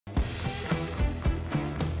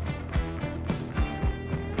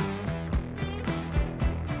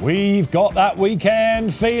We've got that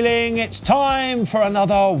weekend feeling. It's time for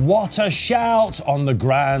another What a Shout on the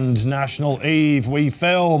Grand National Eve. We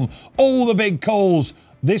film all the big calls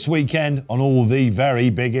this weekend on all the very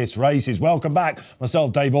biggest races. Welcome back.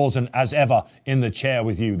 Myself, Dave Orton, as ever, in the chair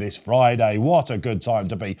with you this Friday. What a good time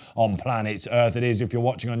to be on planet Earth it is. If you're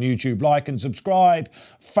watching on YouTube, like and subscribe.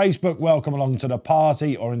 Facebook, welcome along to the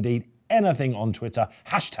party, or indeed anything on Twitter.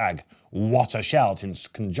 Hashtag What a Shout in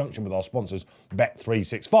conjunction with our sponsors,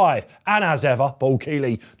 Bet365. And as ever, Paul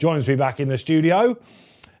Kealy joins me back in the studio.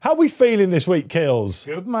 How are we feeling this week, Keels?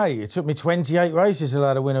 Good, mate. It took me 28 races to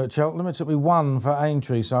land a winner at Cheltenham. It took me one for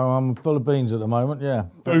Aintree, so I'm full of beans at the moment, yeah.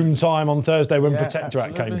 Boom time on Thursday when Protectorate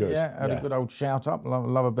absolutely. came good. Yeah, had a good old shout up.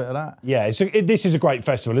 Love a bit of that. Yeah, this is a great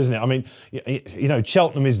festival, isn't it? I mean, you know,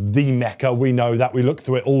 Cheltenham is the Mecca. We know that. We look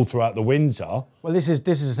through it all throughout the winter. Well, this is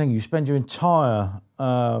the thing. You spend your entire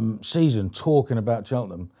season talking about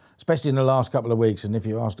Cheltenham, especially in the last couple of weeks. And if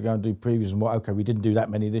you're asked to go and do previews and what, okay, we didn't do that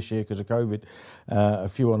many this year because of COVID, a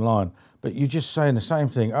few online. But you're just saying the same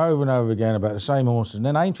thing over and over again about the same horses. And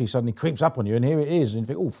then Aintree suddenly creeps up on you and here it is. And you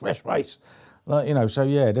think, oh, fresh race. Like, you know, so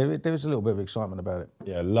yeah, there was a little bit of excitement about it.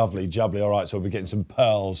 Yeah, lovely, jubbly. All right, so we'll be getting some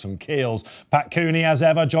pearls, some keels. Pat Cooney, as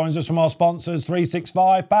ever, joins us from our sponsors,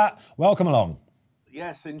 365. Pat, welcome along.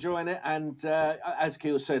 Yes, enjoying it, and as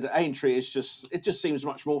Keel said, Aintree is it just seems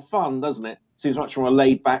much more fun, doesn't it? Seems much more a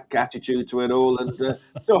laid-back attitude to it all, and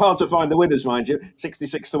still hard to find the winners, mind you.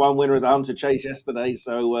 66-1 winner of the Hunter Chase yesterday,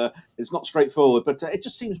 so it's not straightforward, but it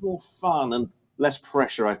just seems more fun and less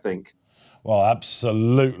pressure, I think. Well,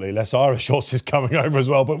 absolutely. Less Irish horses coming over as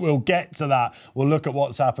well, but we'll get to that. We'll look at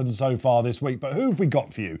what's happened so far this week. But who have we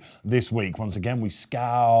got for you this week? Once again, we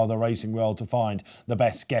scour the racing world to find the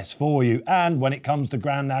best guests for you. And when it comes to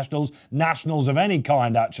Grand Nationals, nationals of any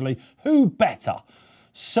kind, actually, who better?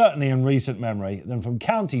 Certainly in recent memory than from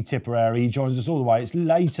County Tipperary. He joins us all the way. It's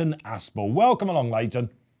Leighton Aspell. Welcome along, Leighton.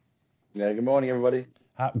 Yeah, good morning, everybody.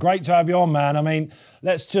 Great to have you on, man. I mean,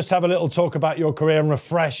 let's just have a little talk about your career and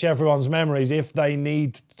refresh everyone's memories if they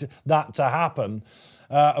need that to happen.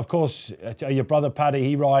 Of course, your brother Paddy,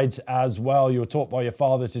 he rides as well. You were taught by your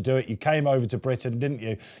father to do it. You came over to Britain, didn't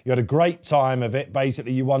you? You had a great time of it.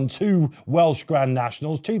 Basically, you won 2 Welsh Grand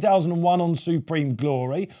Nationals, 2001 on Supreme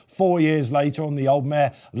Glory, 4 years later on the old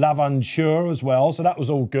mare L'Aventure as well. So that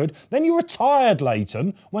was all good. Then you retired,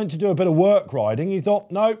 Leighton, went to do a bit of work riding. You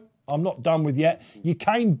thought, no, I'm not done with yet. You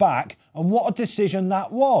came back, and what a decision that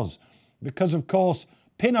was. Because, of course,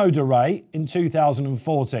 Pinot de Ray in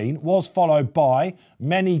 2014 was followed by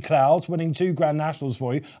Many Clouds, winning 2 Grand Nationals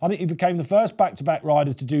for you. I think you became the first back-to-back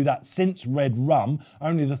rider to do that since Red Rum,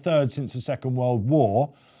 only the third since the Second World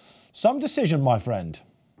War. Some decision, my friend.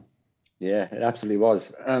 Yeah, it absolutely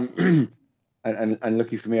was. And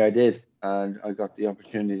lucky for me, I did. And I got the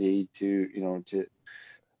opportunity to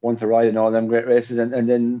want to ride in all them great races and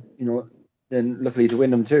then, then luckily to win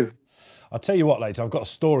them too. I'll tell you what, later, I've got a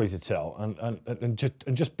story to tell, and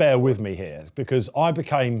just bear with me here, because I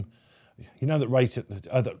became, you know,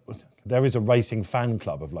 that there is a racing fan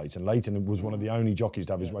club of Leighton. Leighton was one of the only jockeys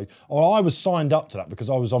to have his race. Or I was signed up to that because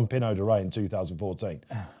I was on Pinot de Ray in 2014.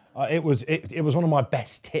 It was one of my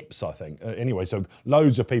best tips, I think. Anyway, so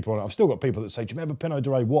loads of people on it. I've still got people that say, do you remember Pinot de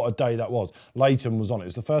Ray? What a day that was. Leighton was on it. It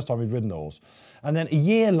was the first time he'd ridden the horse. And then a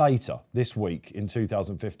year later, this week in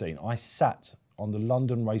 2015, I sat on the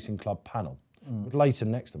London Racing Club panel with Leighton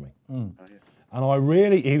next to me. And I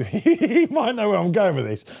really, he might know where I'm going with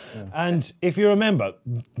this. Yeah. And if you remember,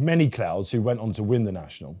 Many Clouds, who went on to win the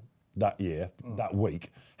National that year, that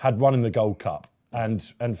week, had run in the Gold Cup and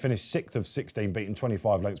finished 6th of 16, beating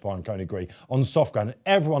 25 lengths behind Coney Gree on soft ground. And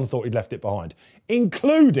everyone thought he'd left it behind,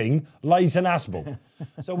 including Leighton Aspell.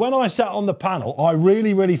 So when I sat on the panel, I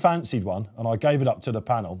really, really fancied one, and I gave it up to the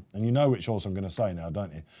panel. And you know which horse I'm going to say now,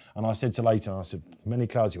 don't you? And I said to Leighton, I said, Many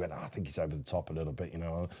Clouds. He went, I think he's over the top a little bit, you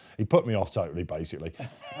know. He put me off totally, basically.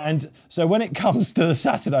 And so when it comes to the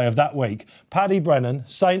Saturday of that week, Paddy Brennan,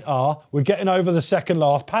 St. R, we're getting over the second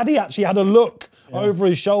last. Paddy actually had a look over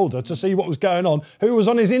his shoulder to see what was going on. Who was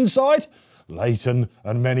on his inside? Leighton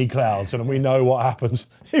and Many Clouds. And we know what happens.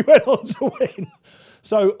 He went on to win.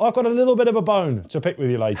 So I've got a little bit of a bone to pick with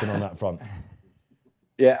you, Leighton, on that front.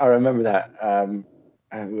 Yeah, I remember that.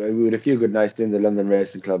 We had a few good nights in the London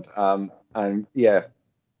Racing Club, and yeah,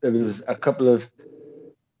 there was a couple of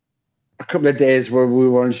days where we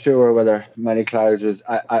weren't unsure whether Many Clouds was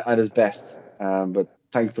at his best, but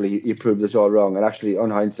thankfully he proved us all wrong. And actually, on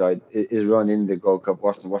hindsight, his run in the Gold Cup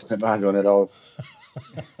wasn't a bad run at all.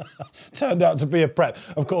 Turned out to be a prep.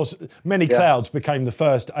 Of course, Many Clouds became the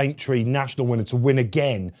first Aintree national winner to win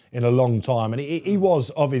again in a long time. And he was,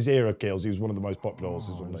 of his era, Keels, he was one of the most popular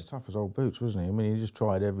horses, wasn't He he? was tough as old boots, wasn't he? I mean, he just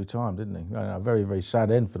tried every time, didn't he? A very, very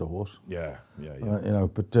sad end for the horse. Yeah.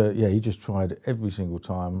 He just tried every single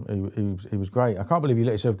time. He was great. I can't believe you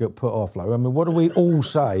let yourself get put off, though. I mean, what do we all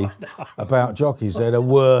say about jockeys? They're the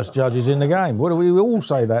worst judges in the game. What do we all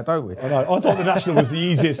say that, don't we? I know. I thought the national was the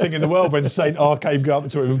easiest thing in the world when St. R came up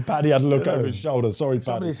to him and Paddy had a look over his shoulder. Sorry, Paddy.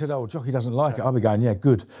 Somebody said, "Oh, jockey doesn't like it." I'll be going, "Yeah,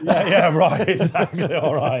 good." Yeah, right, exactly.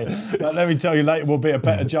 All right. But let me tell you, Leighton will be a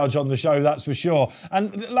better judge on the show, that's for sure.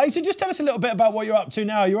 And Leighton, just tell us a little bit about what you're up to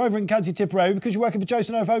now. You're over in County Tipperary because you're working for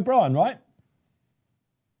Joseph O'Brien, right?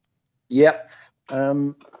 Yeah.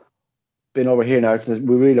 Been over here now since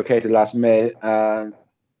we relocated last May. I'm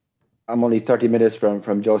only 30 minutes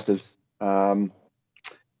from Joseph's.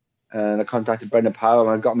 And I contacted Brendan Powell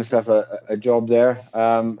and I got myself a job there.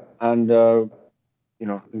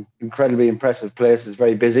 Incredibly impressive place. It's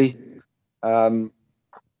very busy. And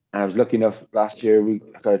I was lucky enough last year, we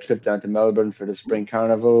got a trip down to Melbourne for the Spring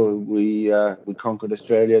Carnival. We conquered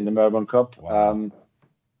Australia in the Melbourne Cup. Wow.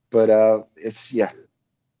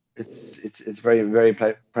 It's very, very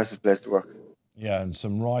impressive place to work. Yeah, and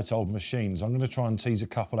some right old machines. I'm going to try and tease a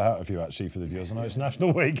couple out of you, actually, for the viewers. I know it's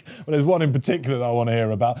National Week, but there's one in particular that I want to hear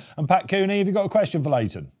about. And Pat Cooney, have you got a question for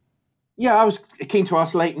Leighton? Yeah, I was keen to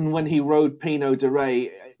ask Leighton when he rode Pinot de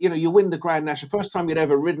Rey. You know, you win the Grand National, first time you'd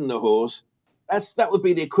ever ridden the horse. That would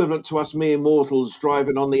be the equivalent to us mere mortals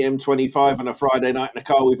driving on the M25 on a Friday night in a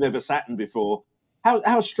car we've never sat in before.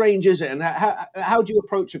 How strange is it? And how do you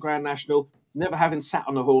approach a Grand National, never having sat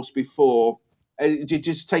on a horse before? Do you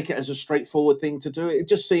just take it as a straightforward thing to do? It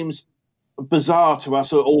just seems bizarre to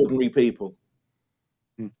us ordinary people.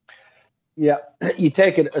 Yeah, you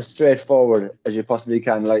take it as straightforward as you possibly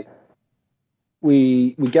can. Like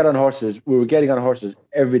we get on horses. We were getting on horses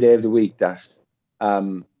every day of the week that,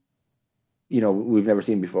 we've never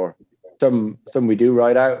seen before. Some we do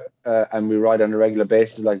ride out, and we ride on a regular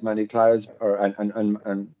basis, like Many Clouds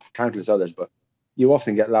and countless others. But you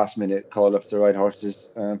often get last minute call ups to ride horses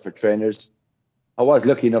for trainers. I was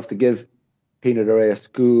lucky enough to give Pinot de Rey a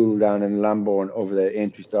school down in Lambourne over the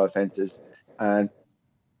Aintree style fences, and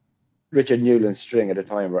Richard Newland's string at the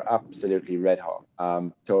time were absolutely red hot.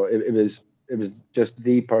 So it was just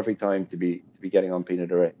the perfect time to be getting on Pinot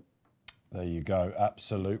de Rey. There you go.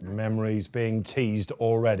 Absolute memories being teased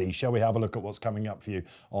already. Shall we have a look at what's coming up for you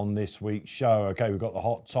on this week's show? Okay, we've got the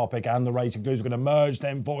hot topic and the racing clues. We're going to merge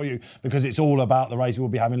them for you because it's all about the race. We'll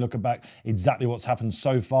be having a look back exactly what's happened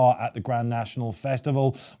so far at the Grand National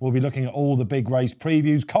Festival. We'll be looking at all the big race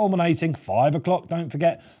previews, culminating 5 o'clock. Don't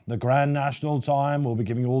forget the Grand National time. We'll be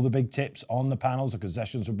giving you all the big tips on the panels, the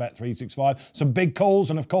concessions from Bet365, some big calls,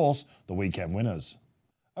 and of course, the weekend winners.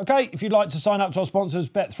 Okay, if you'd like to sign up to our sponsors,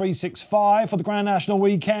 Bet365, for the Grand National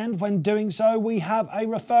weekend, when doing so, we have a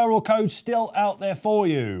referral code still out there for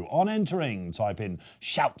you. On entering, type in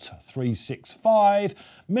SHOUT365,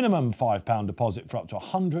 minimum £5 deposit for up to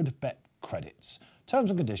 100 bet credits. Terms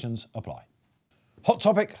and conditions apply. Hot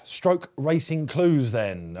topic, stroke racing clues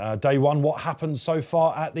then. Day one, what happened so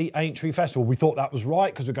far at the Aintree Festival? We thought that was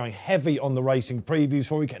right because we're going heavy on the racing previews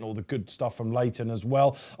for you, getting all the good stuff from Leighton as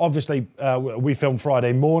well. Obviously, we filmed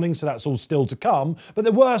Friday morning, so that's all still to come. But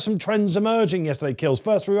there were some trends emerging yesterday, Kills.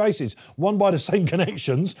 First 3 races, won by the same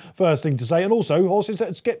connections, first thing to say, and also horses that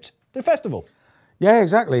had skipped the festival. Yeah,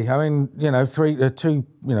 exactly. I mean, two,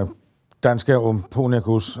 Dan Skelton and Paul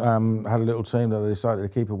Nicholls had a little team that they decided to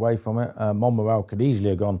keep away from it. Montmoral could easily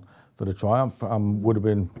have gone for the triumph. Would have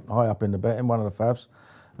been high up in the betting, one of the favs.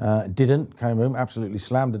 Didn't, came home, absolutely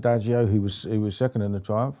slammed Adagio, who was second in the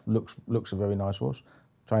triumph. Looks a very nice horse.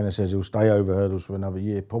 Trainer says he'll stay over hurdles for another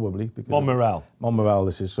year, probably. Montmoral,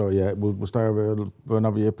 this is, sorry, yeah, will stay over hurdles for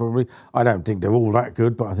another year, probably. I don't think they're all that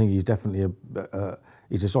good, but I think he's definitely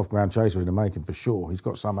he's a soft ground chaser in the making for sure. He's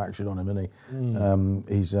got some action on him, isn't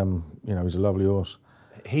he? He's a lovely horse.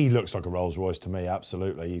 He looks like a Rolls Royce to me,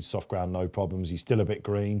 absolutely. He's soft ground, no problems. He's still a bit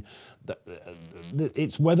green.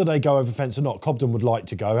 It's whether they go over fence or not. Cobden would like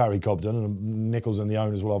to go, Harry Cobden, and Nicholls and the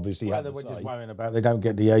owners will obviously have they the were say. just worrying about they don't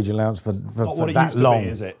get the age allowance for what that long. Be,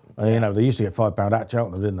 is it? They used to get £5 at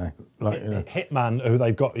Cheltenham, didn't they? Hitman, who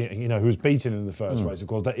they've got, who was beaten in the first race, of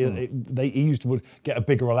course, he used to get a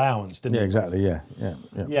bigger allowance, didn't he? Yeah, exactly, yeah.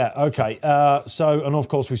 Yeah, okay. And of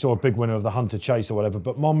course we saw a big winner of the Hunter Chase or whatever,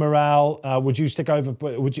 but Montmoral, would you stick over,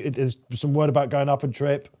 there's some word about going up and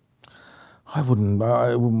trip? It wouldn't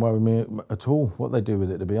worry me at all what they do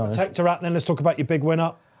with it, to be honest. Protectorate then, let's talk about your big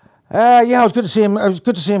winner. Yeah, it was good to see him. It was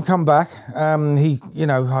good to see him come back. He,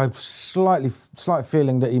 I have slight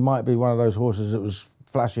feeling that he might be one of those horses that was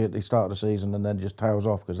flashy at the start of the season and then just tails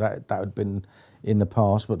off, because that had been in the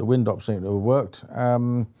past. But the Windop seemed to have worked.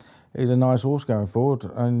 He's a nice horse going forward,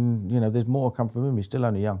 and there's more to come from him. He's still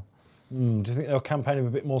only young. Do you think they'll campaign him a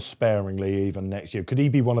bit more sparingly even next year? Could he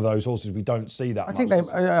be one of those horses we don't see that much?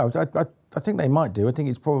 I think they might do. I think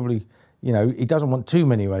it's probably. He doesn't want too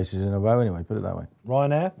many races in a row anyway, put it that way.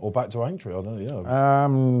 Ryanair or back to Aintree? I don't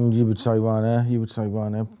know. You would say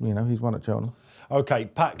Ryanair. He's won at Cheltenham. OK,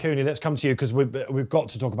 Pat Cooney, let's come to you, because we've got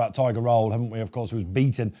to talk about Tiger Roll, haven't we? Of course, who was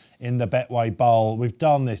beaten in the Betway Bowl. We've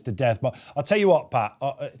done this to death. But I'll tell you what, Pat,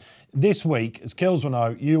 this week, as Kills will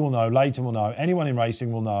know, you will know, Leighton will know, anyone in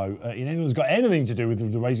racing will know, anyone who's got anything to do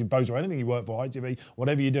with the Racing Post or anything you work for, ITV,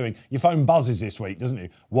 whatever you're doing, your phone buzzes this week, doesn't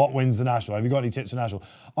it? What wins the National? Have you got any tips for National?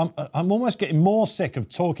 I'm almost getting more sick of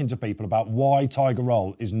talking to people about why Tiger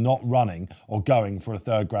Roll is not running or going for a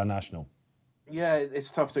third Grand National. Yeah, it's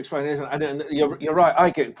tough to explain, isn't it? And you're right. I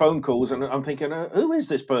get phone calls and I'm thinking, who is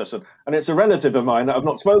this person? And it's a relative of mine that I've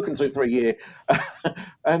not spoken to for a year.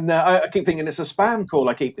 And I keep thinking it's a spam call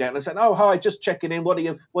I keep getting. I said, oh, hi, just checking in. What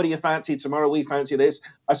do you fancy tomorrow? We fancy this.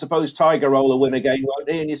 I suppose Tiger Roll will win again, won't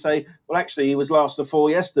he? And you say, well, actually, he was last of 4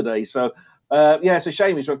 yesterday. So, it's a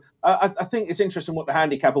shame he's run. I think it's interesting what the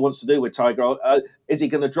handicapper wants to do with Tiger Roll. Is he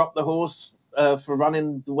going to drop the horse for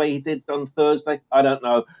running the way he did on Thursday? I don't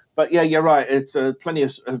know. But yeah, you're right. It's plenty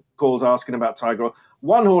of calls asking about Tiger Roll.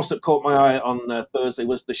 One horse that caught my eye on Thursday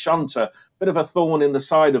was the Shunter. Bit of a thorn in the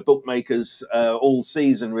side of bookmakers all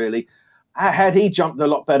season, really. Had he jumped a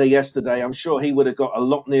lot better yesterday, I'm sure he would have got a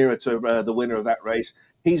lot nearer to the winner of that race.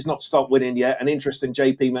 He's not stopped winning yet. An interesting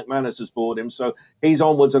JP McManus has bought him, so he's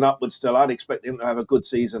onwards and upwards still. I'd expect him to have a good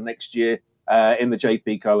season next year in the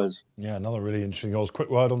JP colours. Yeah, another really interesting horse. Quick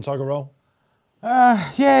word on Tiger Roll.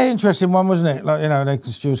 Yeah, interesting one, wasn't it? Like,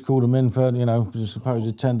 the stewards called him in for,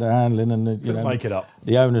 supposed tender handling, and make it up.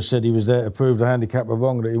 The owner said he was there to prove the handicapper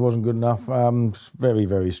wrong, that he wasn't good enough. Very,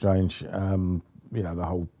 very strange. The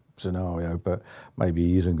whole scenario, but maybe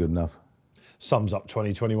he isn't good enough. Sums up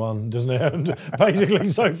 2021, doesn't it? And basically,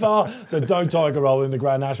 so far, so don't Tiger Roll in the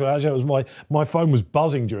Grand National. Actually, it was my phone was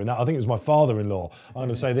buzzing during that. I think it was my father-in-law. I'm going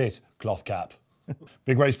to say this: cloth cap.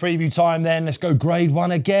 Big race preview time then. Let's go Grade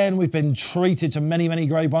 1 again. We've been treated to many, many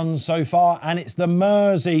Grade 1s so far, and it's the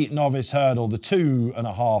Mersey Novice Hurdle, the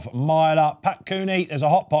 2.5 miler. Pat Cooney, there's a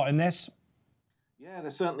hot pot in this. Yeah,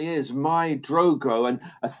 there certainly is. My Drogo, and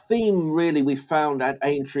a theme really we found at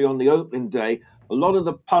Aintree on the opening day. A lot of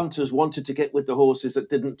the punters wanted to get with the horses that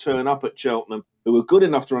didn't turn up at Cheltenham, who were good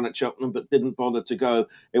enough to run at Cheltenham but didn't bother to go.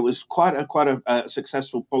 It was quite a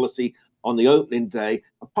successful policy on the opening day.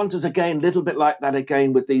 Punters, again, a little bit like that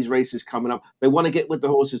again with these races coming up. They want to get with the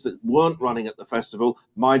horses that weren't running at the festival.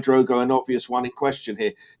 My Drogo, an obvious one in question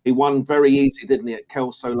here. He won very easy, didn't he, at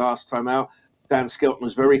Kelso last time out? Dan Skelton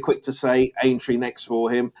was very quick to say Aintree next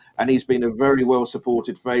for him, and he's been a very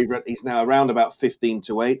well-supported favourite. He's now around about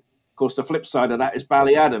 15-8. Of course, the flip side of that is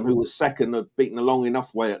Ballyadam, who was second, had beaten a long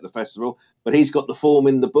enough way at the festival, but he's got the form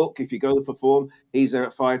in the book. If you go for form, he's there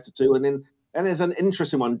at 5-2. And there's an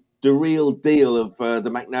interesting one, the Real Deal of the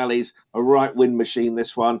McNally's, a right win machine,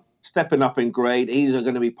 this one, stepping up in grade. He's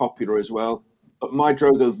going to be popular as well. But My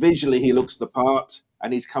Drogo, visually, he looks the part,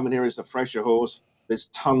 and he's coming here as the fresher horse. There's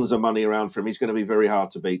tons of money around for him. He's going to be very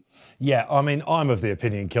hard to beat. Yeah, I mean, I'm of the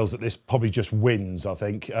opinion, Kills, that this probably just wins, I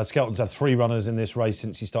think. Skelton's had 3 runners in this race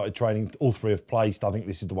since he started training. All 3 have placed. I think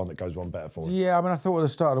this is the one that goes one better for him. Yeah, I mean, I thought at the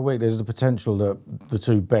start of the week there's the potential that the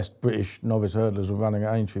 2 best British novice hurdlers were running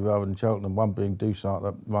at Aintree rather than Cheltenham, one being Dusart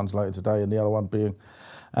that runs later today and the other one being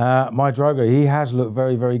My Drogo. He has looked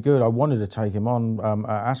very, very good. I wanted to take him on at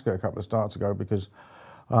Ascot a couple of starts ago because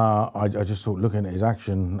I just thought, looking at his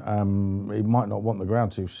action, he might not want the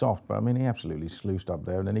ground too soft, but I mean, he absolutely sluiced up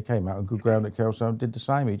there, and then he came out on good ground at Kelso and did the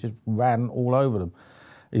same. He just ran all over them.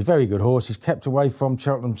 He's a very good horse. He's kept away from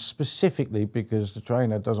Cheltenham specifically because the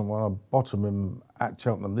trainer doesn't want to bottom him at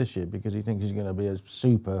Cheltenham this year because he thinks he's going to be a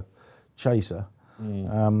super chaser.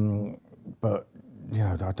 But,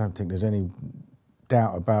 I don't think there's any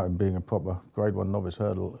doubt about him being a proper Grade 1 novice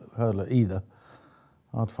hurdler either.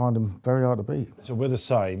 I'd find him very hard to beat. So we're the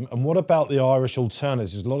same. And what about the Irish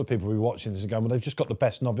alternatives? There's a lot of people who are watching this and going, well, they've just got the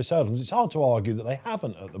best novice hurdlers. It's hard to argue that they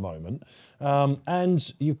haven't at the moment.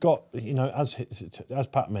 And you've got, as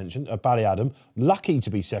Pat mentioned, Ballyadam, lucky to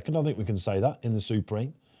be second. I think we can say that in the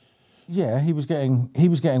Supreme. Yeah, he was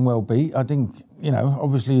getting well beat. I think,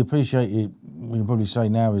 obviously appreciate it. We can probably say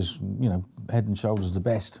now is, head and shoulders the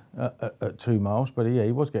best at 2 miles. But yeah,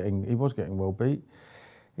 he was getting well beat.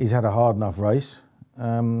 He's had a hard enough race.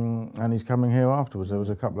 and he's coming here afterwards. There was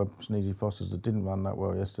a couple of Sneezy Fosters that didn't run that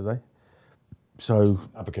well yesterday. So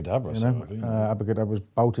Abracadabra. Abracadabra was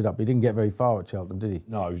bolted up. He didn't get very far at Cheltenham, did he?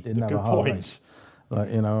 No, didn't have good a hard point. race. Like,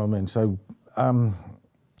 you know what I mean? So I'm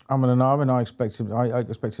an Armin. I expect him. I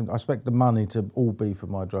expect the money to all be for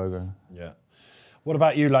my Drogo. Yeah. What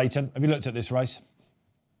about you, Leighton? Have you looked at this race?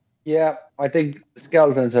 Yeah, I think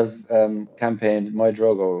Skeletons have campaigned my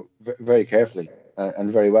Drogo very carefully and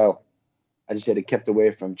very well. As you said, he kept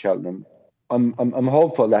away from Cheltenham. I'm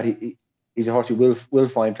hopeful that he's a horse who will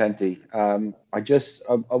find plenty. I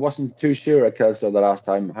wasn't too sure at Kelso the last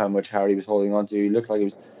time how much Harry was holding on to. He looked like he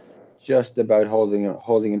was just about holding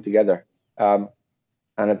him together. And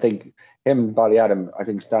I think him and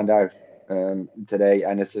Ballyadam, stand out today.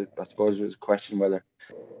 And I suppose it was a question whether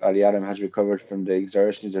Ballyadam has recovered from the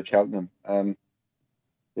exertions of Cheltenham.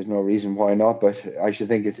 There's no reason why not, but I should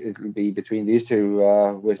think it'll be between these two.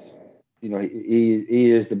 With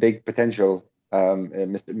he is the big potential.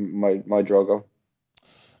 My Drogo.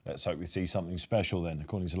 Let's hope we see something special then.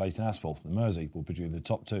 According to Leighton Aspell, the Mersey will be between the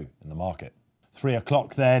top two in the market. 3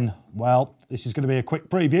 o'clock then. Well, this is going to be a quick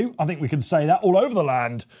preview. I think we can say that all over the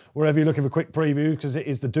land, wherever you're looking for quick preview, because it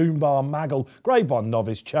is the Doombar Maggle Grade 1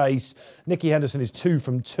 Novice Chase. Nicky Henderson is 2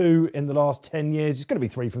 from 2 in the last 10 years. It's going to be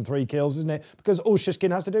 3 from 3 kills, isn't it? Because all Shishkin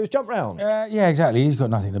has to do is jump round. Yeah, exactly. He's got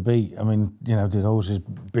nothing to beat. I mean, the horses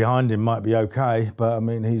behind him might be okay, but I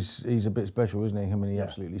mean, he's a bit special, isn't he? I mean, he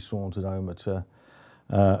absolutely sauntered home at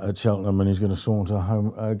Cheltenham, and he's going to saunter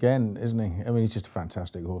home again, isn't he? I mean, he's just a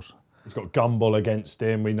fantastic horse. He's got Gamble against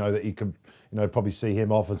him. We know that he could, probably see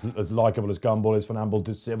him off as likeable as Gamble is. Fernamble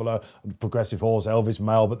dissimilar, progressive horse, Elvis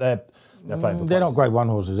Mail, but they're playing for. They're not Grade 1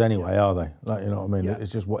 horses anyway, are they? Like, you know what I mean? Yeah.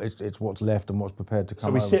 It's just it's what's left and what's prepared to come.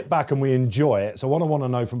 So we sit back and we enjoy it. So what I want to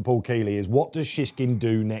know from Paul Kealy is, what does Shishkin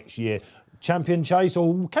do next year? Champion Chase,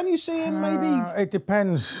 or can you see him maybe? It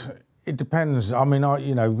depends. It depends. I mean,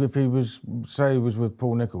 if he was with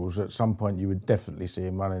Paul Nicholls, at some point you would definitely see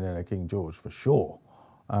him running in a King George for sure.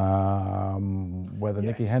 Whether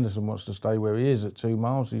Nicky Henderson wants to stay where he is at 2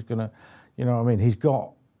 miles, he's going to, he's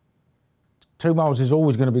got 2 miles is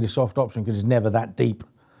always going to be the soft option because it's never that deep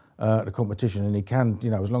the competition, and he can,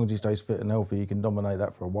 as long as he stays fit and healthy, he can dominate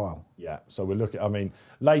that for a while. Yeah, so we're looking. I mean,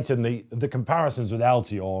 Leighton, the comparisons with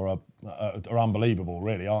Altior are unbelievable,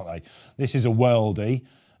 really, aren't they? This is a worldie.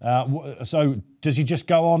 So does he just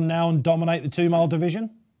go on now and dominate the 2 mile division?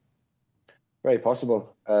 Very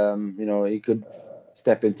possible. He could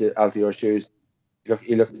step into Altior's shoes.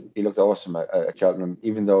 He looked awesome at Cheltenham,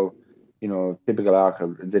 even though, typical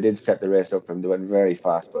Arkle, they did set the race up for him. They went very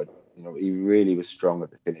fast, but he really was strong at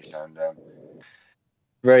the finish, and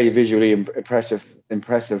very visually impressive. He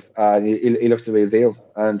looks the real deal,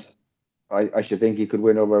 and I should think he could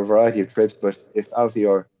win over a variety of trips. But if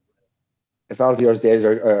Altior's days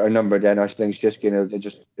are numbered, then I think Shishkin will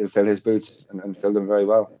just fill his boots and fill them very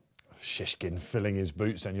well. Shishkin filling his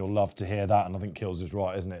boots, and you'll love to hear that. And I think Kills is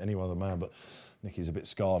right, isn't it? Any other man, but Nicky's a bit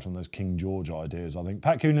scarred from those King George ideas, I think.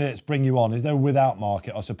 Pat Cooney, let's bring you on. Is there a without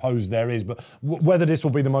market? I suppose there is, but whether this will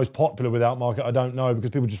be the most popular without market, I don't know, because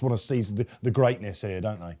people just want to see the greatness here,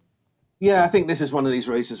 don't they? Yeah, I think this is one of these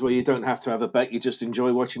races where you don't have to have a bet. You just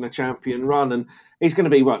enjoy watching a champion run. And he's going to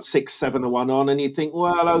be, 6-7 to 1 on. And you think,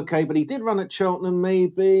 well, OK, but he did run at Cheltenham,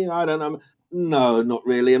 maybe. I don't know. No, not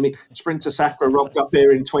really. I mean, Sprinter Sacra rocked up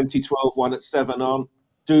here in 2012, won at 7 on.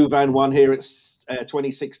 Duvan won here at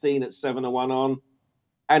 2016 at 7 to 1 on.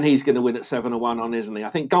 And he's going to win at 7 to 1 on, isn't he? I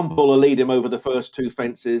think Gamble will lead him over the first 2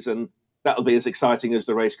 fences, and that'll be as exciting as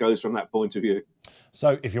the race goes from that point of view.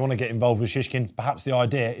 So if you want to get involved with Shishkin, perhaps the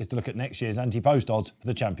idea is to look at next year's anti-post odds for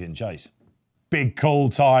the Champion Chase. Big call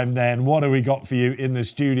time then. What have we got for you in the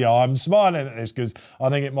studio? I'm smiling at this because I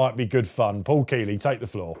think it might be good fun. Paul Kealy, take the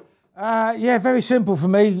floor. Yeah, very simple for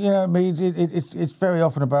me. It's very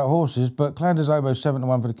often about horses, but Clanders Oboe 7 to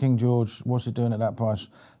 1 for the King George. What's it doing at that price?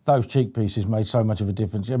 Those cheek pieces made so much of a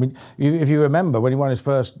difference. I mean, if you remember when he won his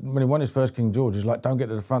first King George, he's like, don't get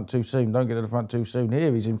to the front too soon, don't get to the front too soon.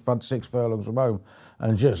 Here he's in front 6 furlongs from home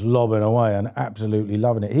and just lobbing away and absolutely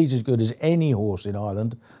loving it. He's as good as any horse in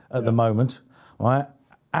Ireland at the moment, right?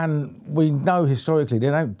 And we know historically they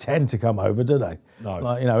don't tend to come over, do they? No.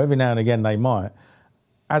 Every now and again they might.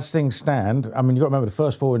 As things stand, I mean, you've got to remember the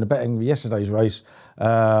first 4 in the betting yesterday's race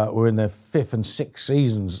were in their 5th and 6th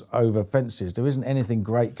seasons over fences. There isn't anything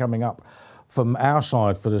great coming up from our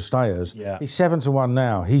side for the stayers. Yeah. He's 7 to 1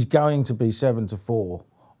 now. He's going to be 7 to 4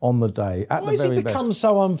 on the day at the very best. Why has he become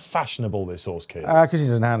so unfashionable, this horse, kid? Because he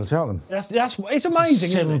doesn't handle Cheltenham. It's amazing, it's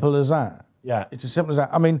as simple as that. Yeah. It's as simple as that.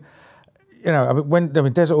 I mean, when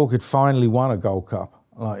Desert Orchid finally won a Gold Cup,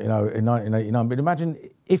 in 1989. But imagine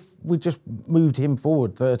if we just moved him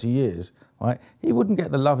forward 30 years, right, he wouldn't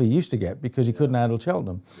get the love he used to get because he couldn't handle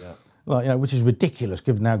Cheltenham. Yeah. Like, which is ridiculous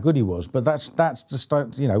given how good he was. But that's the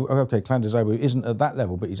start. Okay, Clandezobu isn't at that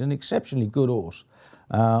level, but he's an exceptionally good horse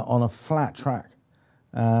on a flat track,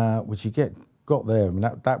 which he got there. I mean,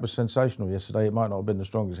 that was sensational yesterday. It might not have been the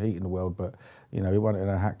strongest heat in the world, but he won it in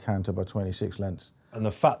a hat canter by 26 lengths. And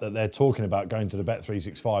the fact that they're talking about going to the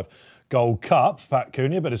Bet365 Gold Cup, Pat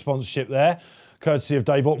Cooney, a bit of sponsorship there, courtesy of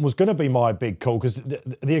Dave Orton, was going to be my big call, because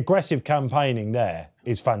the aggressive campaigning there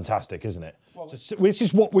is fantastic, isn't it? This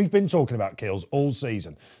is what we've been talking about, Keels, all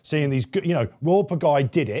season. Seeing these, Royal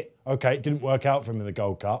Pagaille did it. Okay, it didn't work out for him in the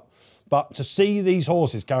Gold Cup. But to see these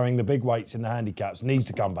horses carrying the big weights in the handicaps needs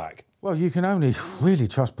to come back. Well, you can only really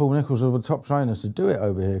trust Paul Nicholls or the top trainers to do it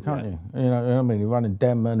over here, can't you? I mean, he ran in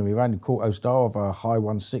Denman and he ran in Courto Star over high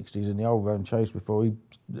 160s in the old round chase before he,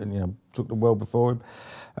 took the world before him.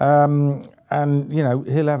 And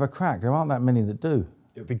he'll have a crack. There aren't that many that do.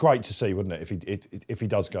 It'd be great to see, wouldn't it, if he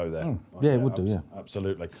does go there? Yeah, it would do, yeah.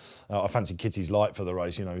 Absolutely. I fancy Kitty's Light for the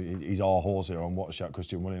race. He's our horse here on Watch Out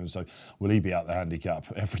Christian Williams, so will he be out the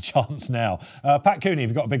handicap? Every chance now. Pat Cooney,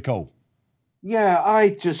 have you got a big call? Yeah, I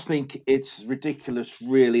just think it's ridiculous,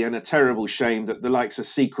 really, and a terrible shame that the likes of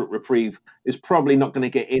Secret Reprieve is probably not going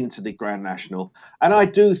to get into the Grand National. And I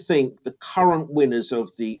do think the current winners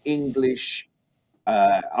of the English,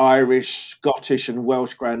 Irish, Scottish and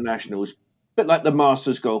Welsh Grand Nationals, bit like the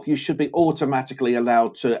Masters Golf, you should be automatically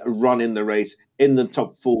allowed to run in the race in the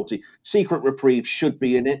top 40. Secret Reprieve should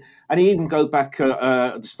be in it. And you even go back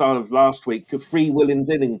at the start of last week, Free Will and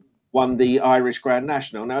Dilling won the Irish Grand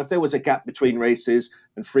National. Now, if there was a gap between races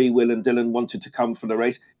and Free Will and Dylan wanted to come for the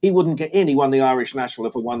race, he wouldn't get in. He won the Irish National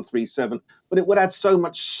of a 137, but it would add so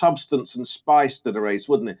much substance and spice to the race,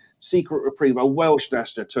 wouldn't it? Secret Reprieve, a Welsh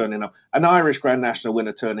National turning up, an Irish Grand National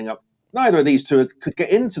winner turning up. Neither of these two could get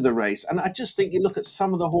into the race. And I just think you look at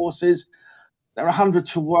some of the horses, they're 100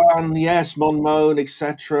 to 1, yes, Monmouth,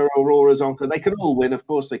 etc., Aurora Zonka, they can all win, of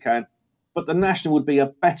course they can. But the National would be a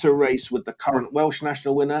better race with the current Welsh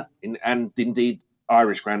National winner and indeed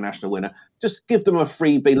Irish Grand National winner. Just give them a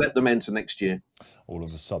freebie, let them enter next year. All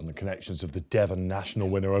of a sudden, the connections of the Devon National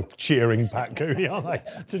winner are cheering Pat Cooney, aren't they,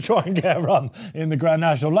 to try and get a run in the Grand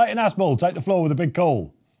National. Leighton Aspell, take the floor with a big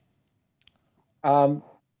call.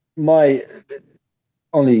 My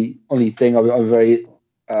only thing I'm very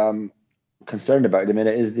concerned about at the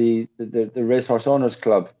minute is the Racehorse Owners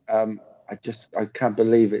Club. I can't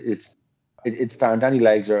believe it's found any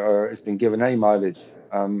legs or it's been given any mileage.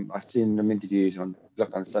 I've seen them interviewed on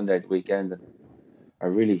Sunday at the weekend, and I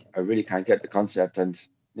really can't get the concept. And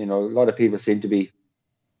a lot of people seem to be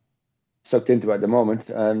sucked into it at the moment,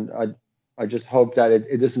 and I just hope that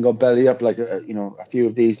it doesn't go belly up like a few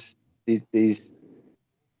of these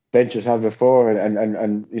ventures have before,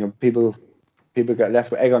 and people get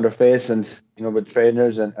left with egg on their face, and with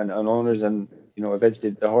trainers and owners, and eventually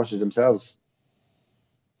the horses themselves.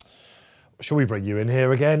 Shall we bring you in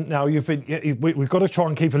here again? Now we've got to try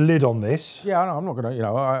and keep a lid on this. Yeah, I know. I'm not going to.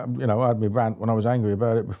 I had my rant when I was angry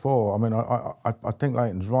about it before. I mean, I think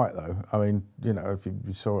Leighton's right though. I mean, if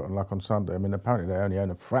you saw it on Sunday, I mean, apparently they only own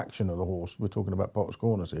a fraction of the horse. We're talking about Potter's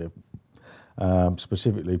Corners here,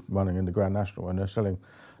 specifically running in the Grand National, and they're selling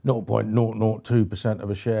 0.002% of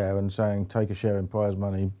a share and saying take a share in prize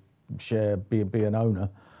money, be an owner,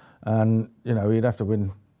 and he'd have to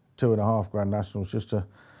win 2.5 Grand Nationals just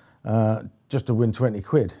to win 20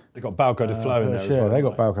 quid. They got Balco de Flo in there as well. They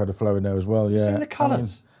got Balco de Flo in there as well. Yeah. Seen the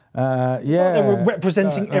colours. Yeah, like they were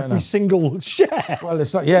representing every single share. Well,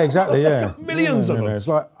 it's like exactly. Yeah, millions of them. It's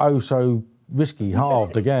like so risky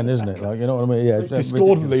halved again, isn't it? Like, you know what I mean? Yeah, it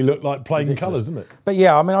discordantly looked like playing colours, didn't it? But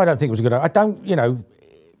yeah, I mean, I don't think it was a good. I don't,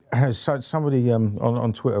 somebody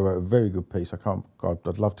on Twitter wrote a very good piece.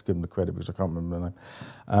 I'd love to give them the credit because I can't remember the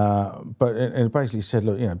name. But it basically said,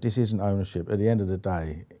 look, this isn't ownership. At the end of the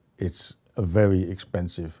day, it's a very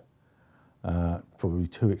expensive, probably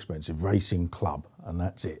too expensive racing club, and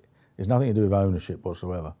that's it. There's nothing to do with ownership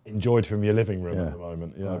whatsoever. Enjoyed from your living room at the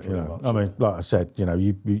moment. I mean, like I said,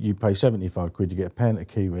 you pay 75 quid, you get a pen, a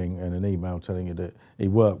key ring, and an email telling you that he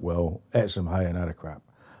worked well, ate some hay, and had a crap.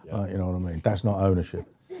 You know what I mean? That's not ownership.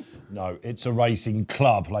 No, it's a racing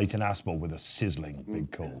club. Leighton Aspell with a sizzling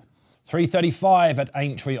big call. 3:35 at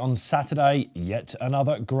Aintree on Saturday. Yet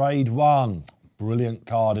another Grade 1. Brilliant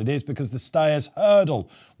card it is, because the Stayers Hurdle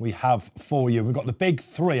we have for you. We've got the big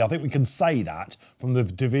three, I think we can say that, from the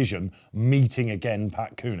division, meeting again,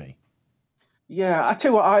 Pat Cooney. Yeah, I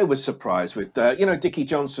tell you what I was surprised with. Dickie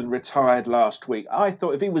Johnson retired last week. I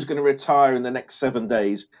thought if he was going to retire in the next 7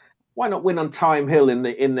 days, why not win on Time Hill in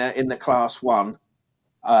the Class 1?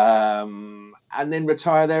 and then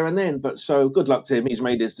retire there and then. But so good luck to him. He's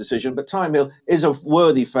made his decision. But Time Hill is a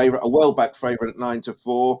worthy favourite, a well-backed favourite at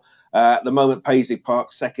 9-4. At the moment, Paisley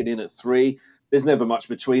Park second in at 3. There's never much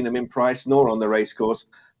between them in price, nor on the racecourse.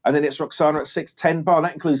 And then it's Roxana at 6-10 bar.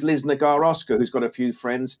 That includes Liz Nagar-Oscar, who's got a few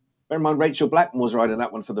friends. Bear in mind, Rachel Blackman was riding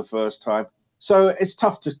that one for the first time. So it's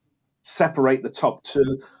tough to separate the top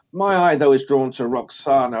two. My eye, though, is drawn to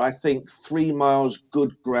Roxana. I think 3 miles,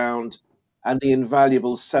 good ground, and the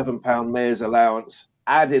invaluable £7 mare's allowance.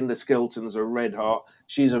 Add in the Skiltons are red hot.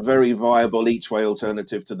 She's a very viable each-way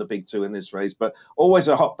alternative to the big two in this race. But always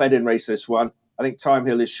a hot betting race, this one. I think Time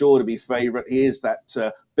Hill is sure to be favourite. He is that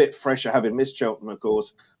bit fresher, having missed Cheltenham, of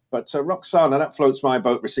course. But Roxana, that floats my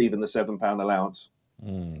boat, receiving the £7 allowance.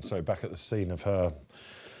 So back at the scene of her,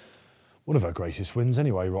 one of her greatest wins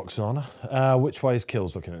anyway, Roxana. Which way is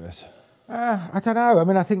Kills looking at this? I don't know. I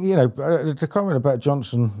mean, I think, the comment about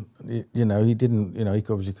Johnson, he didn't, he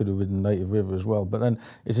obviously could have ridden Native River as well, but then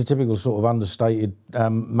it's a typical sort of understated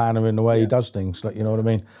manner in the way he does things. Like, you know what I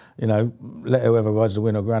mean? Let whoever rides the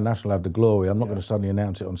win or Grand National have the glory. I'm not going to suddenly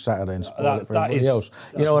announce it on Saturday and spoil it for everybody else.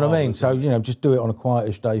 You know what I mean? So, just do it on a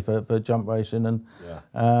quietish day for jump racing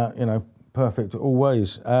and, perfect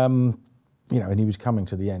always. And he was coming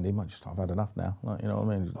to the end. He might just have had enough now. Like, you know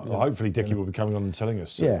what I mean? Well, hopefully Dickie will be coming on and telling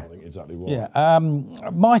us soon, I think, exactly what. Yeah.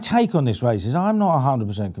 My take on this race is I'm not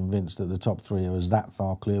 100% convinced that the top three are that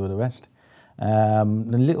far clear of the rest. A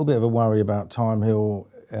little bit of a worry about Time Hill.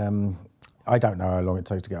 I don't know how long it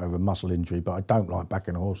takes to get over a muscle injury, but I don't like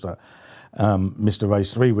backing a horse that missed a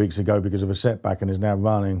race 3 weeks ago because of a setback and is now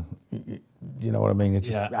running. You know what I mean? It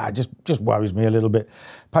just worries me a little bit.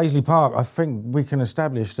 Paisley Park, I think we can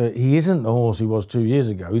establish that he isn't the horse he was 2 years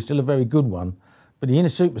ago. He's still a very good one, but he ain't a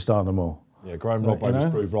superstar no more. Yeah, Graham Rodway was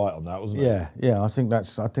proved right on that, wasn't it? Yeah. I think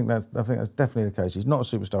that's definitely the case. He's not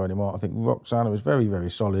a superstar anymore. I think Roxana is very, very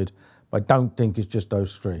solid, but I don't think it's just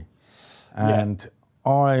those three. And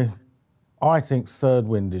I think Third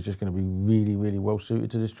Wind is just going to be really, really well suited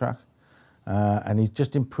to this track. And he's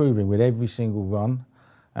just improving with every single run.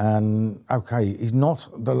 And okay, he's not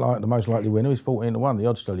the most likely winner. He's 14-1. The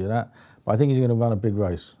odds tell you that. But I think he's going to run a big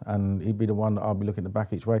race, and he'd be the one that I'll be looking to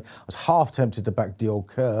back each way. I was half tempted to back Diol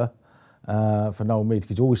Kerr for Noel Mead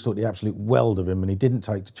because I always thought the absolute weld of him, and he didn't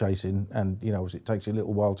take to chasing. And it takes a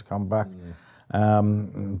little while to come back.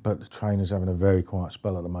 But the trainer's having a very quiet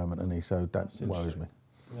spell at the moment, and so that worries me.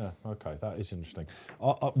 Yeah, okay, that is interesting.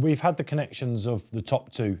 We've had the connections of the top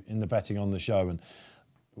two in the betting on the show, and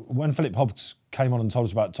when Philip Hobbs came on and told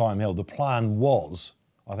us about Time Hill, the plan was,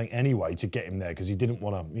 I think anyway, to get him there because he didn't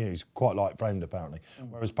want to, he's quite light framed apparently.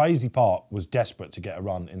 Whereas Paisley Park was desperate to get a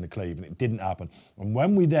run in the Cleve and it didn't happen. And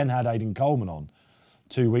when we then had Aidan Coleman on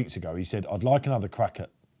 2 weeks ago, he said, I'd like another crack at,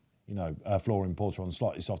 Flooring Porter on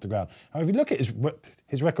slightly softer ground. However, if you look at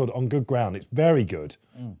his record on good ground, it's very good.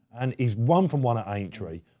 And he's 1 from 1 at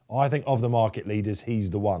Aintree. I think of the market leaders, he's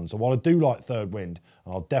the one. So while I do like Third Wind,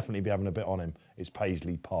 and I'll definitely be having a bit on him, it's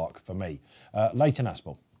Paisley Park for me. Leighton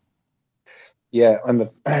Aspell. Yeah, I'm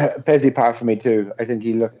a Paisley Park for me too. I think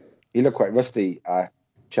he looked quite rusty at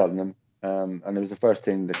Cheltenham, and it was the first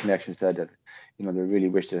thing the connection said that they really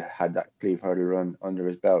wished to had that Cleve hurdle run under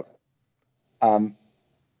his belt.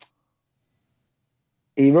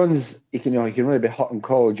 He can run a bit hot and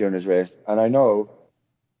cold during his race, and I know.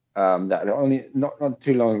 That only not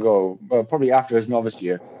too long ago, well, probably after his novice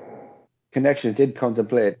year, Connections did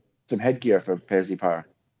contemplate some headgear for Paisley Park,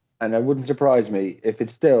 and it wouldn't surprise me if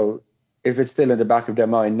it's still in the back of their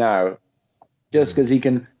mind now, just because he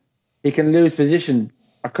can lose position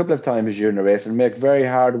a couple of times during the race and make very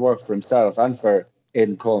hard work for himself and for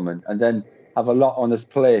Aidan Coleman, and then have a lot on his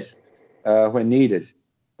plate when needed.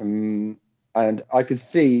 And I could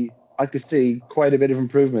see quite a bit of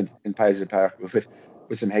improvement in Paisley Park with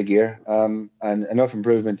some headgear and enough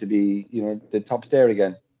improvement to be, the top stair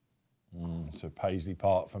again. So Paisley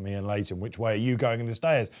Park for me and Leighton. Which way are you going in the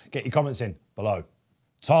stairs? Get your comments in below.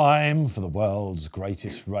 Time for the world's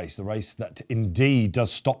greatest race, the race that indeed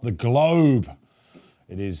does stop the globe.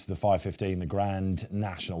 It is the 5:15, the Grand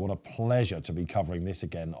National. What a pleasure to be covering this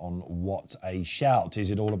again on What a Shout.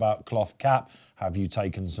 Is it all about Cloth Cap? Have you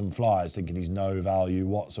taken some flyers thinking he's no value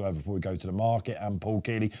whatsoever before we go to the market? And Paul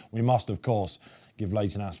Kealy, we must, of course, give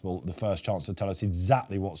Leighton Aspell the first chance to tell us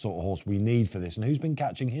exactly what sort of horse we need for this and who's been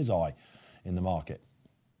catching his eye in the market.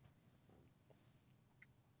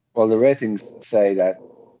 Well, the ratings say that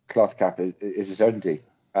Cloth Cap is a certainty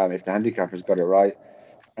if the handicapper's got it right,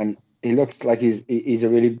 and he looks like he's a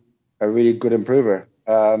really good improver.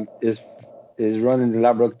 Is running the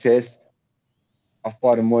Labrook Chase off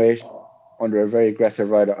bottom weight under a very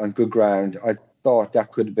aggressive rider on good ground. I thought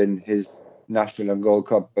that could have been his National and Gold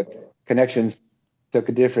Cup, but Connections took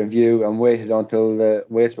a different view and waited until the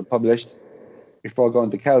weights were published before going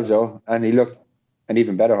to Kelso, and he looked an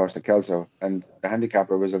even better horse than Kelso, and the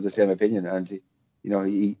handicapper was of the same opinion, and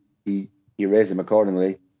he raised him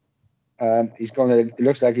accordingly. It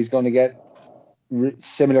looks like he's going to get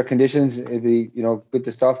similar conditions. It'll be, good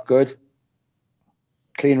to stuff, good,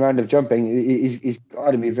 clean round of jumping. He's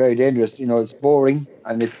got to be very dangerous. It's boring,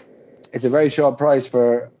 and it's a very short price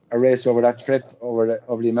for a race over that trip, over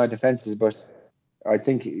the amount of fences. But I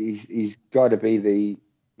think he's got to be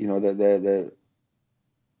the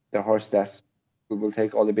horse that will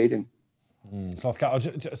take all the beating. Cloth Cap,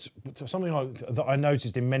 something that I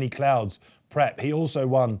noticed in many clouds prep. He also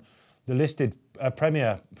won the listed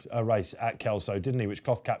Premier race at Kelso, didn't he? Which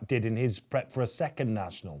Cloth Cap did in his prep for a second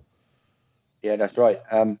national. Yeah, that's right.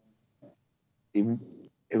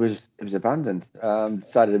 It was abandoned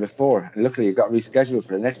Saturday before, and luckily it got rescheduled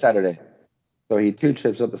for the next Saturday. So he had 2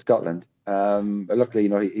 trips up to Scotland. But luckily,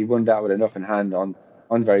 he won that with enough in hand on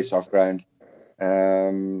very soft ground.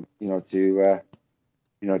 To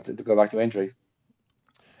go back to Aintree.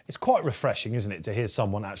 It's quite refreshing, isn't it, to hear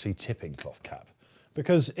someone actually tipping Cloth Cap?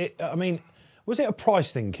 Because, was it a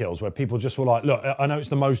price thing, Kills, where people just were like, look, I know it's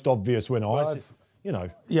the most obvious winner.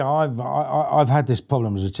 Yeah, I've had this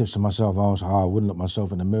problem as a tipster myself. I wouldn't look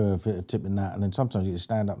myself in the mirror if tipping that, and then sometimes you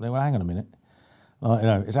stand up there, well, hang on a minute.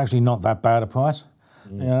 It's actually not that bad a price,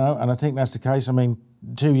 and I think that's the case.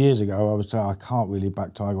 2 years ago, I was saying I can't really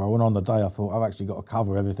back Tiger Roll. And on the day, I thought I've actually got to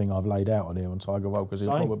cover everything I've laid out on here on Tiger Roll because he'll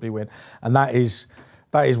probably win. And that is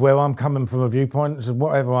where I'm coming from a viewpoint. So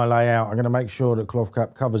whatever I lay out, I'm going to make sure that Cloth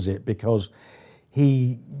Cap covers it because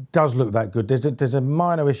he does look that good. There's a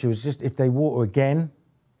minor issue. It's just if they water again,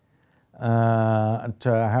 and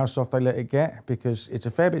how soft they let it get, because it's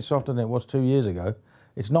a fair bit softer than it was 2 years ago.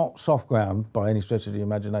 It's not soft ground by any stretch of the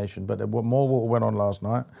imagination, but more water went on last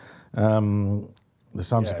night. The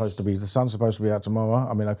sun's supposed to be out tomorrow.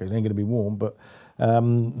 Okay, it ain't going to be warm, but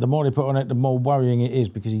the more they put on it, the more worrying it is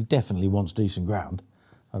because he definitely wants decent ground.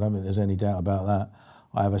 I don't think there's any doubt about that.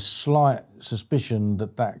 I have a slight suspicion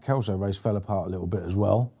that Kelso race fell apart a little bit as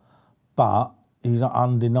well, but he's an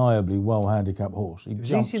undeniably well-handicapped horse. He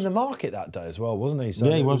was easy in the market that day as well, wasn't he? So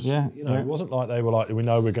yeah, he was. It wasn't like they were like, we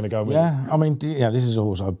know we're going to go win. This is a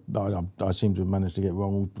horse I seem to have managed to get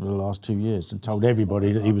wrong for the last 2 years and told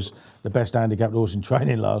everybody that he was the best handicapped horse in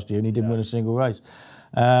training last year and he didn't win a single race.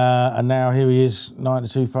 And now here he is,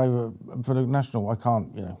 9-2 favourite for the national.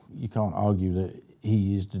 You can't argue that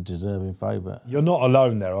he is the deserving favourite. You're not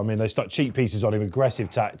alone there. They stuck cheap pieces on him,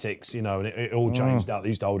 aggressive tactics, and it all changed out. They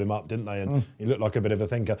used to hold him up, didn't they? And he looked like a bit of a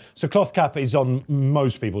thinker. So Cloth Cap is on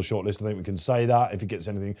most people's shortlist. I think we can say that. If he gets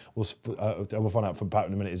anything, we'll find out from Pat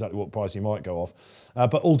in a minute exactly what price he might go off.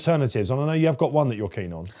 But alternatives, and I know you have got one that you're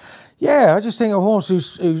keen on. Yeah, I just think a horse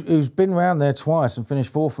who's been round there twice and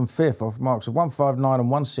finished 4th and 5th off marks of 159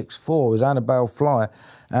 and 164 is Annabelle Fly.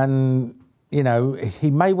 And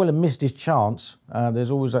he may well have missed his chance.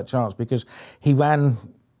 There's always that chance because he ran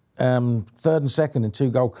 3rd and 2nd in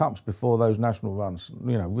 2 Gold Cups before those national runs.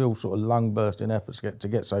 Real sort of lung-bursting efforts to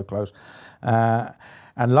get so close.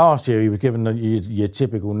 And last year he was given your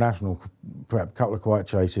typical national prep, couple of quiet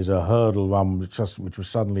chases, a hurdle run, which was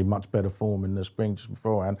suddenly much better form in the spring just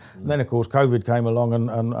beforehand. And then, of course, COVID came along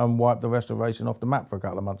and wiped the rest of racing off the map for a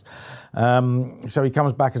couple of months. So he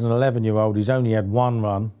comes back as an 11-year-old. He's only had 1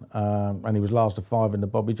 run, and he was last of 5 in the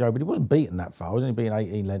Bobby Joe, but he wasn't beaten that far. He was only beaten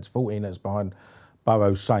 18 lengths, 14 lengths behind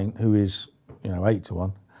Burrows Saint, who is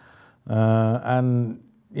 8-1. And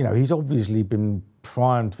he's obviously been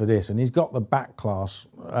primed for this, and he's got the back class.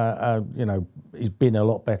 He's been a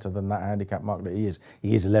lot better than that handicap mark that he is.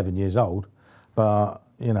 He is 11 years old, but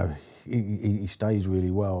he stays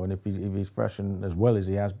really well. And if he's fresh and as well as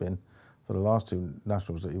he has been for the last 2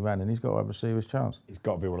 nationals that he ran, and he's got to have a serious chance. He's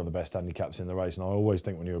got to be one of the best handicaps in the race, and I always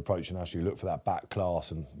think when you approach a national, you look for that back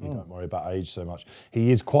class, and you don't worry about age so much.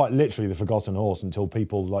 He is quite literally the forgotten horse until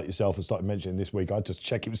people like yourself have started mentioning this week. I just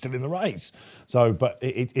check he was still in the race. So, but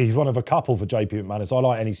he's one of a couple for JP McManus. I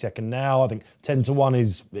like any second now. I think 10-1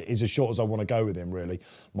 is as short as I want to go with him, really.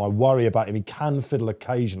 My worry about him, he can fiddle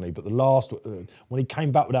occasionally, but the last when he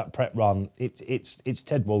came back with that prep run, it's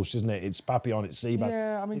Ted Walsh, isn't it? It's Papillon, it's Seaback.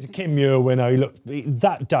 Yeah, he's a Kim Muir winner.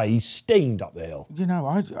 That day he steamed up the hill.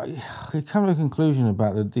 I come to the conclusion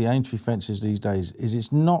about the Aintree fences these days is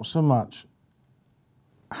it's not so much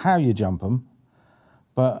how you jump them,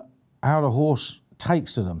 but how the horse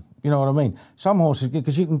takes to them. You know what I mean? Some horses,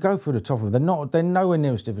 because you can go through the top of them, they're nowhere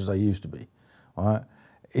near as stiff as they used to be. All right.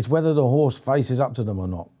 It's whether the horse faces up to them or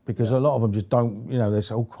not, because a lot of them just don't. They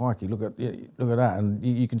say, "Oh crikey, look at that," and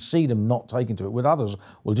you can see them not taking to it. With others,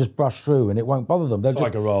 will just brush through and it won't bother them. They'll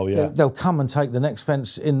Tiger roll, yeah. They'll come and take the next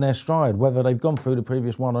fence in their stride, whether they've gone through the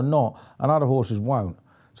previous one or not, and other horses won't.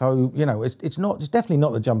 So it's definitely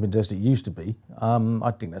not the jumping test it used to be.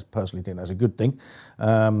 I personally think that's a good thing,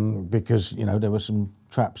 because there were some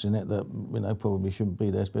traps in it that probably shouldn't be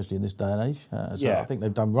there, especially in this day and age. I think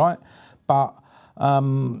they've done right, but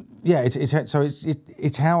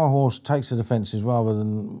it's how a horse takes to the fences rather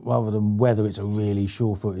than whether it's a really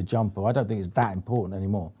sure-footed jumper. I don't think it's that important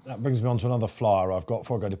anymore. That brings me on to another flyer I've got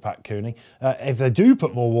before I go to Pat Cooney. If they do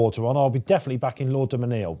put more water on, I'll be definitely backing Lord de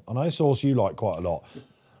Menil. I know it's a horse you like quite a lot.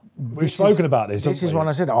 We've spoken about this. This is one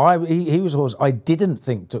I said. He was a horse I didn't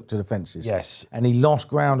think took to the fences. Yes, and he lost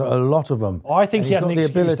ground at a lot of them. I think he had got an the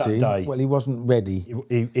excuse ability. that day. Well, he wasn't ready.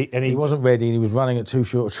 He wasn't ready, and he was running at too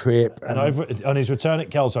short a trip. And on his return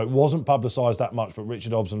at Kelso, it wasn't publicised that much, but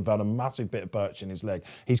Richard Hobson found a massive bit of birch in his leg.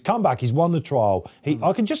 He's come back. He's won the trial.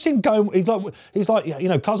 I can just see him going. He's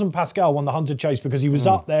like Cousin Pascal won the Hunter Chase because he was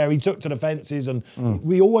up there. He took to the fences, and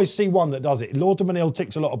we always see one that does it. Lord de Menil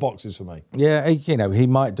ticks a lot of boxes for me. Yeah, he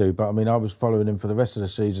might do, but I mean, I was following him for the rest of the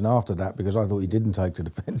season after that because I thought he didn't take to the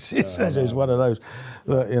fences. So it was one of those,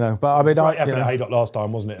 but I mean, effort at Haydock last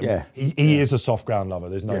time, wasn't it? Yeah, he is a soft ground lover.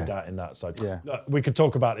 There's no doubt in that. So look, we could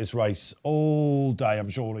talk about this race all day. I'm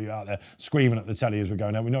sure all of you out there screaming at the telly as we're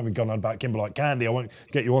going out. We've not even gone on about Kimberlite Candy. I won't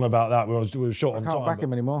get you on about that. We were short on time. I can't back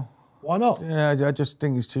him anymore. Why not? Yeah, I just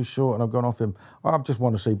think he's too short, and I've gone off him. I just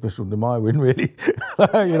want to see Bristol de Mai win, really.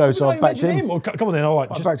 So I backed him. Come on then, all right.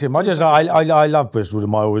 I backed him. I love Bristol de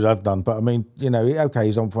Mai, always have done. But I mean, okay,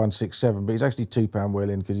 he's on for 167, but he's actually £2 well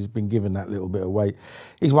in because he's been given that little bit of weight.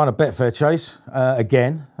 He's won a Betfair Chase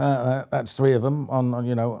again. That's 3 of them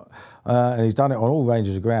and he's done it on all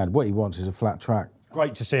ranges of ground. What he wants is a flat track.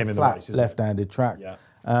 Great to see him in the race. Flat left-handed track. Yeah.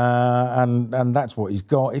 And that's what he's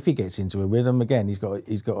got. If he gets into a rhythm again, he's got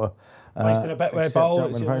a wasting a Betway bowl.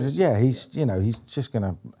 Yeah, he's just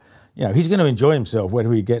gonna, he's gonna enjoy himself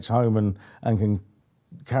whether he gets home and can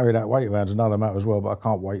carry that weight around is another matter as well. But I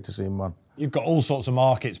can't wait to see him run. You've got all sorts of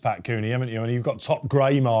markets, Pat Cooney, haven't you? And you've got Top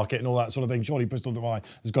Grey Market and all that sort of thing. Surely Bristol de Mai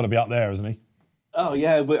has got to be up there, hasn't he? Oh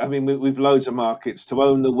yeah, I mean we've loads of markets to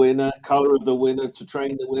own the winner, colour of the winner, to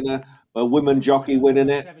train the winner, a women jockey winning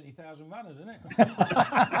it. 70,000 runners, isn't it?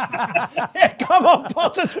 Yeah, come on,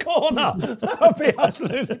 Potter's Corner. That would be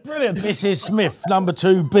absolutely brilliant. Mrs. Smith, number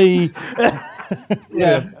 2B.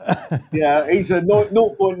 Yeah, he's a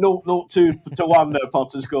 0.002 to 1 there,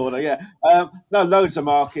 Potter's Corner. Yeah, no, loads of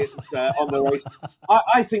markets on the race.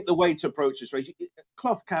 I think the way to approach this race,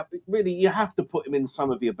 Cloth Cap, really, you have to put him in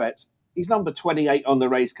some of your bets. He's number 28 on the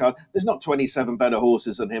race card. There's not 27 better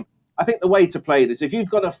horses than him. I think the way to play this, if you've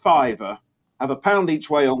got a fiver, have £1 each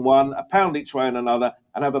way on one, £1 each way on another,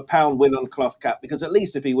 and have £1 win on Cloth Cap, because at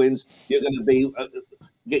least if he wins, you're going to be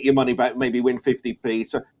get your money back, maybe win 50p.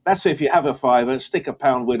 So that's if you have a fiver, stick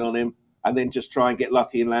 £1 win on him, and then just try and get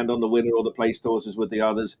lucky and land on the winner or the placed horses with the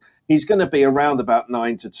others. He's going to be around about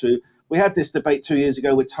 9-2. We had this debate 2 years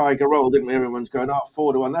ago with Tiger Roll, didn't we? Everyone's going,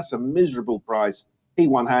 4-1. That's a miserable price. He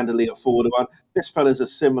won handily at 4-1. This fella's a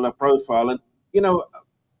similar profile. And,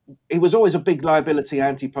 he was always a big liability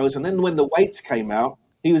anti-post. And then when the weights came out,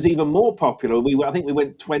 he was even more popular. I think we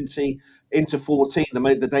went 20 into 14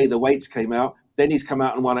 the day the weights came out. Then he's come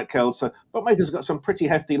out and won at Kelso. Bookmakers got some pretty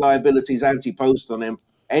hefty liabilities anti-post on him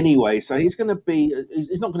anyway. So he's not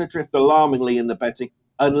going to drift alarmingly in the betting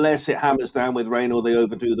unless it hammers down with rain or they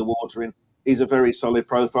overdo the watering. He's a very solid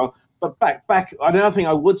profile. But back, another thing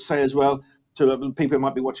I would say as well, to people who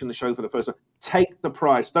might be watching the show for the first time, take the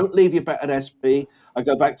price. Don't leave your bet at SP. I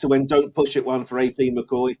go back to when Don't Push It won for AP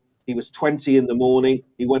McCoy. He was 20 in the morning.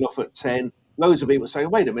 He went off at 10. Loads of people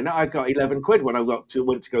saying, wait a minute, I got 11 quid when I went to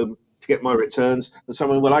go to get my returns. And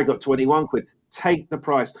someone, well, I got 21 quid. Take the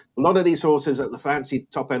price. A lot of these horses at the fancy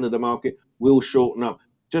top end of the market will shorten up.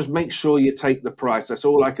 Just make sure you take the price. That's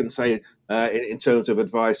all I can say in terms of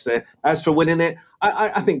advice there. As for winning it,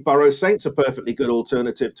 I think Burrow Saint's a perfectly good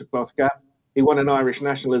alternative to Cloth Cap. He won an Irish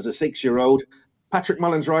National as a 6-year-old. Patrick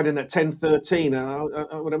Mullen's riding at 10.13, and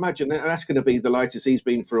I would imagine that's going to be the lightest he's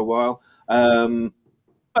been for a while. But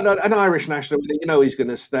an Irish National, he's going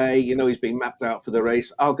to stay. He's been mapped out for the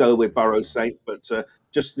race. I'll go with Burrow Saint, but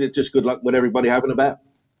just good luck with everybody having a bet.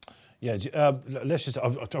 Yeah, let's just.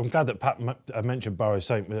 I'm glad that Pat mentioned Burrow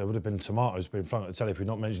Saint. There would have been tomatoes being flung at the telly if we'd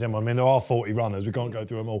not mentioned him. I mean, there are 40 runners. We can't go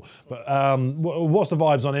through them all. But what's the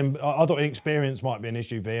vibes on him? I thought inexperience might be an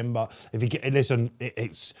issue for him, but if he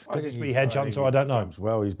it's could this be hedge hunter? I don't know.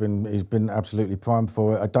 Well, he's been absolutely primed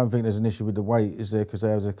for it. I don't think there's an issue with the weight, is there? Because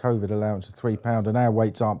there's a COVID allowance of £3, and our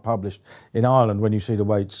weights aren't published in Ireland. When you see the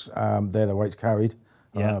weights, they're the weights carried.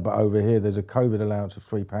 Yeah. But over here, there's a COVID allowance of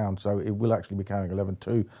 £3, so it will actually be carrying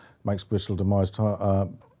 11.2. Makes Bristol Demise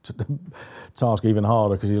task even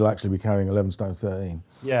harder because he'll actually be carrying 11 stone 13.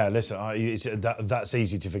 Yeah, listen, that's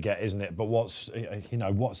easy to forget, isn't it? But what's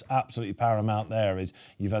absolutely paramount there is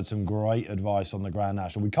you've had some great advice on the Grand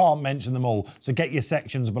National. We can't mention them all, so get your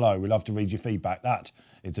sections below. We'd love to read your feedback. That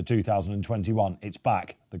is the 2021. It's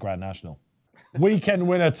back, the Grand National. Weekend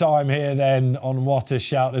winner time here then on What a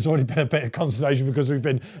Shout. There's already been a bit of consternation because we've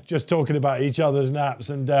been just talking about each other's naps.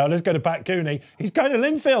 And let's go to Pat Cooney. He's going to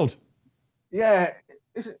Lingfield. Yeah,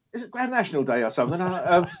 is it Grand National Day or something?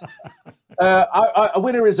 A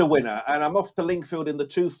winner is a winner, and I'm off to Lingfield in the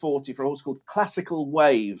 240 for a horse called Classical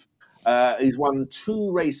Wave. He's won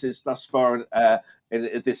 2 races thus far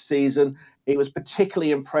in this season. He was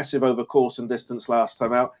particularly impressive over course and distance last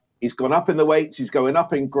time out. He's gone up in the weights. He's going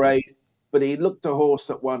up in grade. But he looked a horse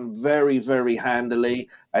that won very, very handily,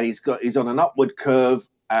 and he's on an upward curve,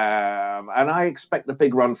 and I expect a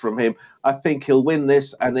big run from him. I think he'll win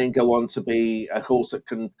this and then go on to be a horse that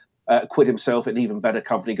can acquit himself in even better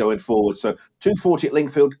company going forward. So 240 at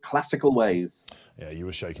Lingfield, Classical Wave. Yeah, you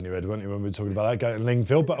were shaking your head, weren't you, when we were talking about that going to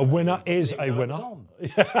Lingfield? But a winner is a winner. Well,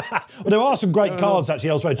 there are some great cards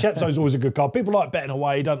actually elsewhere. Chepstow's always a good card. People like betting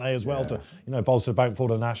away, don't they, as well, to bolster the bank for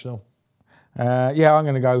the National. Yeah, I'm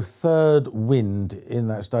going to go third wind in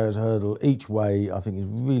that Stayers Hurdle each way. I think he's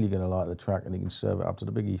really going to like the track and he can serve it up to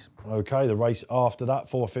the biggies. OK, the race after that,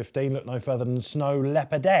 4:15, look no further than Snow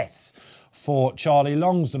Leopardess for Charlie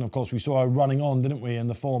Longsdon. Of course, we saw her running on, didn't we, in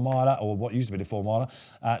the 4-miler, or what used to be the 4-miler,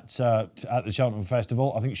 at the Cheltenham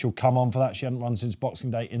Festival. I think she'll come on for that. She hadn't run since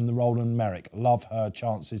Boxing Day in the Roland Merrick. Love her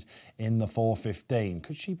chances in the 4:15.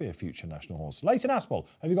 Could she be a future national horse? Leighton Aspell,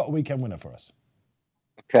 have you got a weekend winner for us?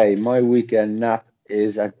 Okay, my weekend nap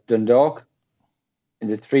is at Dundalk in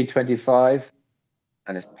the 3:25,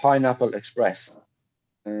 and it's Pineapple Express.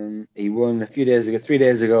 He won 3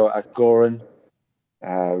 days ago at Goran.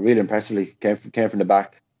 Really impressively, came from the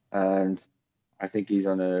back, and I think he's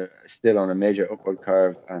still on a major upward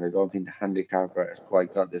curve, and I don't think the handicapper has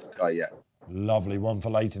quite got this guy yet. Lovely one for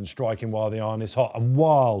Leighton, striking while the iron is hot. And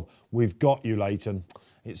while we've got you, Leighton,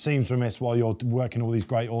 it seems remiss while you're working all these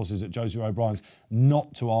great horses at Josie O'Brien's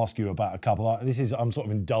not to ask you about a couple. I'm sort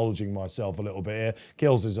of indulging myself a little bit here.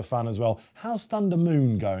 Kills is a fan as well. How's Thunder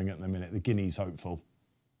Moon going at the minute, the Guineas hopeful?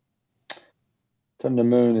 Thunder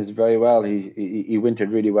Moon is very well. He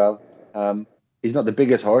wintered really well. He's not the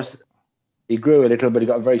biggest horse. He grew a little, but he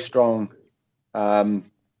got very strong. And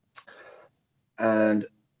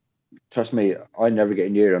trust me, I never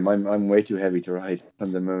get near him. I'm way too heavy to ride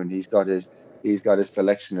Thunder Moon. He's got his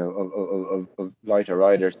selection of lighter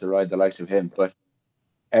riders to ride the likes of him, but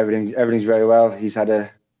everything's very well. He's had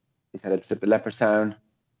a trip to Leopardstown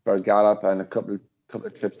for a gallop and a couple of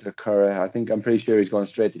trips to the Curragh. I'm pretty sure he's going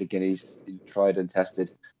straight to the Guineas. He tried and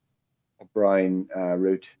tested O'Brien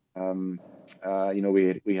route.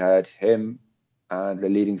 We had him and the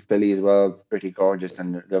leading filly as well, pretty gorgeous,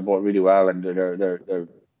 and they're both really well, and they're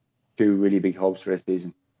 2 really big hopes for this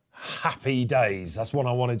season. Happy days. That's what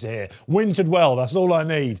I wanted to hear. Wintered well. That's all I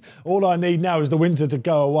need. All I need now is the winter to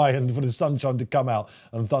go away and for the sunshine to come out,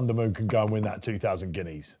 and Thunder Moon can go and win that 2,000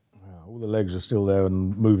 guineas. All the legs are still there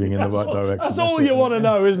and moving in the right direction. That's all you want to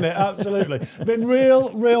know, isn't it? Absolutely. Been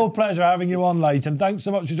real pleasure having you on, Leighton. Thanks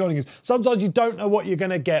so much for joining us. Sometimes you don't know what you're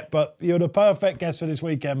going to get, but you're the perfect guest for this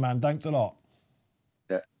weekend, man. Thanks a lot.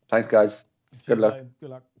 Yeah. Thanks, guys. Good luck. Good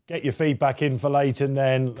luck. Get your feedback in for Leighton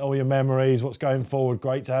then, all your memories, what's going forward.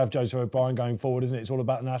 Great to have Josie O'Brien going forward, isn't it? It's all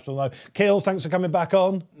about the national though. Keels, thanks for coming back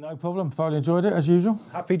on. No problem, thoroughly enjoyed it as usual.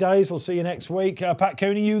 Happy days, we'll see you next week. Pat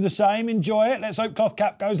Cooney, you the same, enjoy it. Let's hope Cloth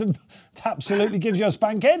Cap goes and absolutely gives you a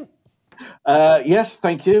spanking. Yes,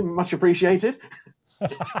 thank you, much appreciated.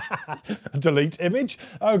 Delete image.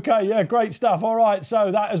 Okay, yeah, great stuff. All right,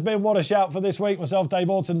 so that has been What a Shout for this week. Myself, Dave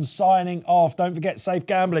Orton, signing off. Don't forget safe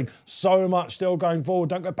gambling. So much still going forward.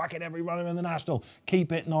 Don't go back at every runner in the National.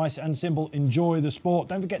 Keep it nice and simple. Enjoy the sport.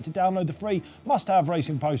 Don't forget to download the free must-have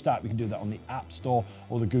Racing Post app. You can do that on the App Store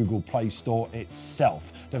or the Google Play Store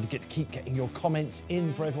itself. Don't forget to keep getting your comments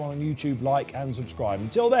in for everyone on YouTube. Like and subscribe.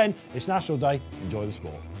 Until then, it's National Day. Enjoy the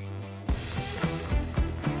sport.